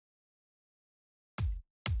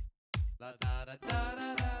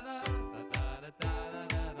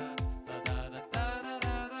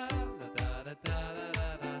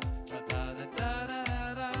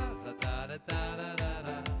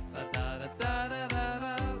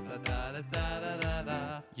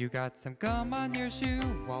You got some gum on your shoe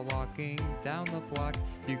while walking down the block.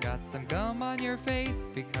 You got some gum on your face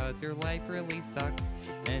because your life really sucks.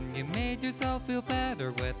 And you made yourself feel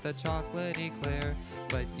better with a chocolatey Clare.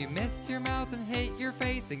 But you missed your mouth and hit your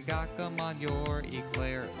face and got gum on your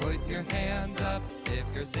eclair. Put your hands up if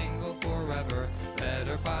you're single forever.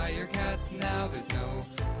 Better buy your cats now, there's no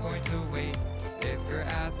point to wait. If you're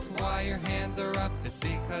asked why your hands are up, it's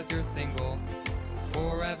because you're single.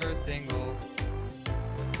 Forever single.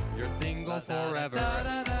 You're single forever.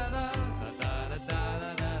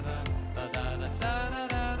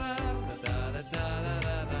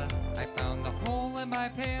 I found a hole in my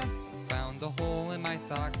pants, found a hole in my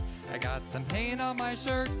sock. I got some paint on my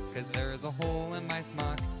shirt, cause there's a hole in my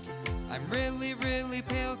smock. I'm really, really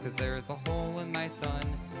pale, cause there's a hole in my sun.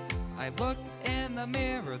 I look in the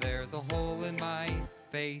mirror, there's a hole in my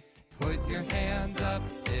face. Put your hands up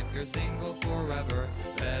if you're single forever.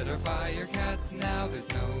 Better buy your cats now, there's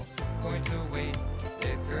no point to wait.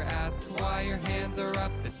 If you're asked why your hands are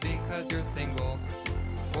up, it's because you're single.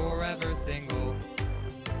 Forever single.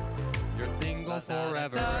 You're single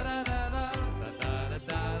forever.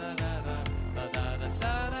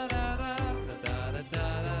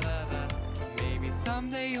 Maybe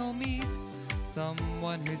someday you'll meet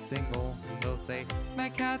someone who's single, and they'll say, my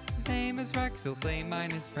cat's name is Rex, you'll say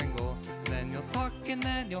mine is Pringle. Then you'll talk and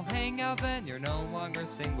then you'll hang out, then you're no longer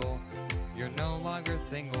single. You're no longer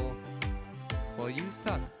single. Well, you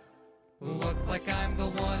suck. Looks like I'm the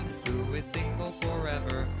one who is single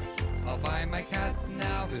forever. I'll buy my cats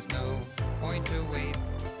now, there's no point to wait.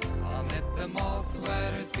 I'll knit them all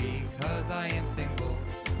sweaters because I am single.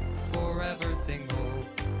 Forever single.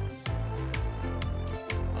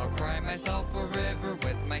 I'll cry myself a river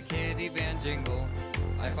with my kitty van jingle.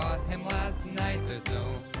 I bought him last night, there's no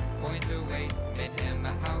point to wait. Made him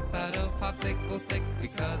a house out of popsicle sticks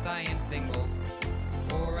because I am single.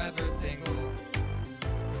 Forever single.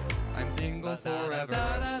 I'm single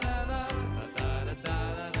forever.